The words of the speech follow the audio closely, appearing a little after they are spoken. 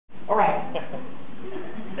All right.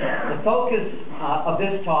 The focus of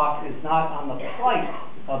this talk is not on the plight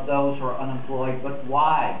of those who are unemployed, but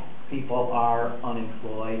why people are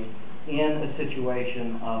unemployed in a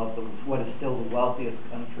situation of what is still the wealthiest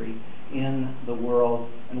country in the world,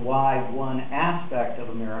 and why one aspect of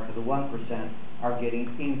America, the 1%, are getting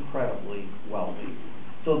incredibly wealthy.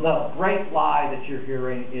 So the great lie that you're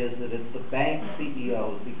hearing is that it's the bank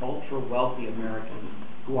CEOs, the ultra-wealthy Americans,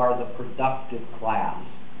 who are the productive class.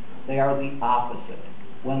 They are the opposite.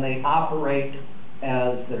 When they operate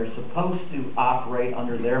as they're supposed to operate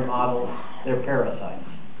under their models, they're parasites.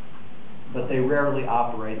 But they rarely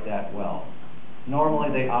operate that well.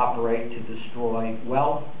 Normally they operate to destroy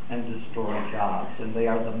wealth and destroy jobs, and they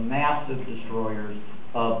are the massive destroyers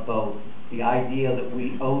of both. The idea that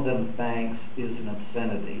we owe them thanks is an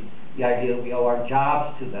obscenity. The idea that we owe our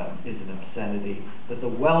jobs to them is an obscenity. That the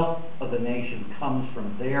wealth of the nation comes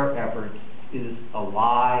from their efforts is a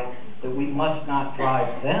lie. That we must not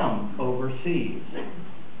drive them overseas.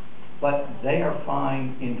 But they are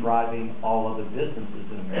fine in driving all of the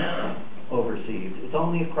businesses in America overseas. It's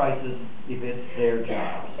only a crisis if it's their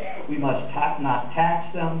jobs. We must not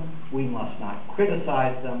tax them, we must not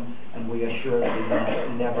criticize them, and we assure that we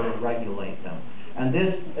must never regulate them. And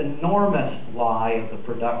this enormous lie of the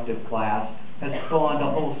productive class has spawned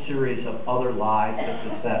a whole series of other lies that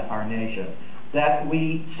beset our nation. That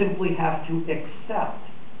we simply have to accept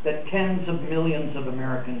that tens of millions of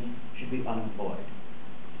Americans should be unemployed.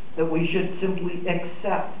 That we should simply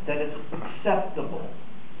accept that it's acceptable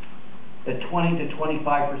that 20 to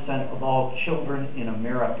 25% of all children in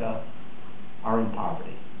America are in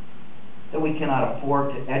poverty. That we cannot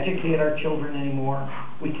afford to educate our children anymore.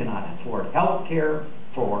 We cannot afford health care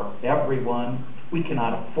for everyone. We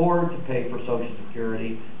cannot afford to pay for Social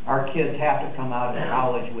Security. Our kids have to come out of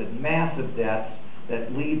college with massive debts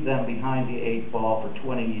that leave them behind the 8 ball for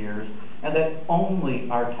 20 years, and that only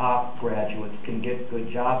our top graduates can get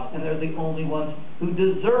good jobs, and they're the only ones who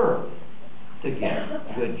deserve to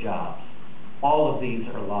get good jobs. All of these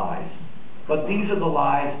are lies. But these are the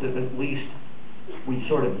lies that at least we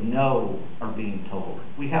sort of know are being told.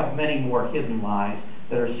 We have many more hidden lies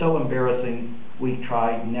that are so embarrassing we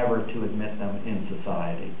try never to admit them in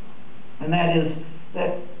society. And that is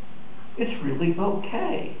that it's really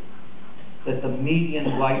okay that the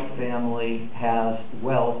median white family has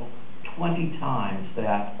wealth 20 times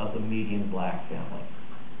that of the median black family.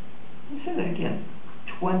 Let me say that again.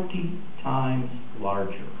 20 times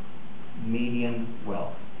larger median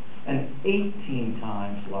wealth, and 18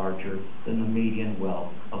 times larger than the median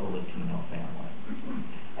wealth of a Latino family.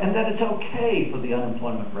 And that it's okay for the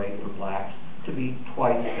unemployment rate for blacks to be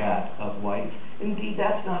twice that of whites. Indeed,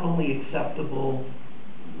 that's not only acceptable,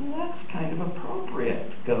 that's kind of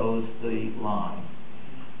appropriate, goes the line.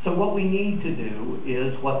 So what we need to do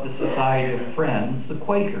is what the Society of Friends, the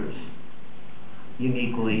Quakers,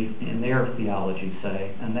 uniquely in their theology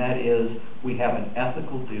say, and that is we have an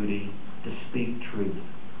ethical duty to speak truth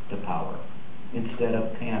to power instead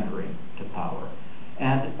of pandering to power.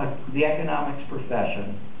 And the economics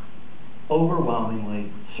profession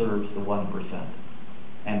overwhelmingly serves the 1%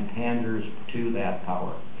 and panders to that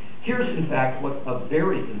power. Here's, in fact, what a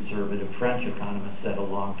very conservative French economist said a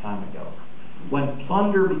long time ago. When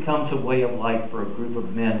plunder becomes a way of life for a group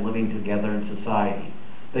of men living together in society,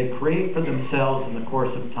 they create for themselves in the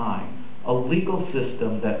course of time a legal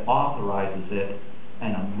system that authorizes it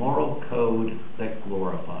and a moral code that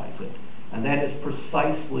glorifies it. And that is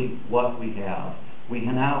precisely what we have. We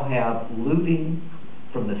now have looting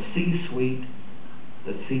from the C-suite,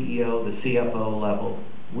 the CEO, the CFO level,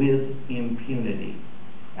 with impunity.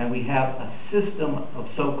 And we have a system of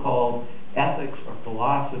so-called ethics or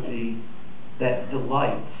philosophy that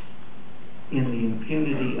delights in the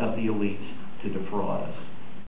impunity of the elites to defraud us.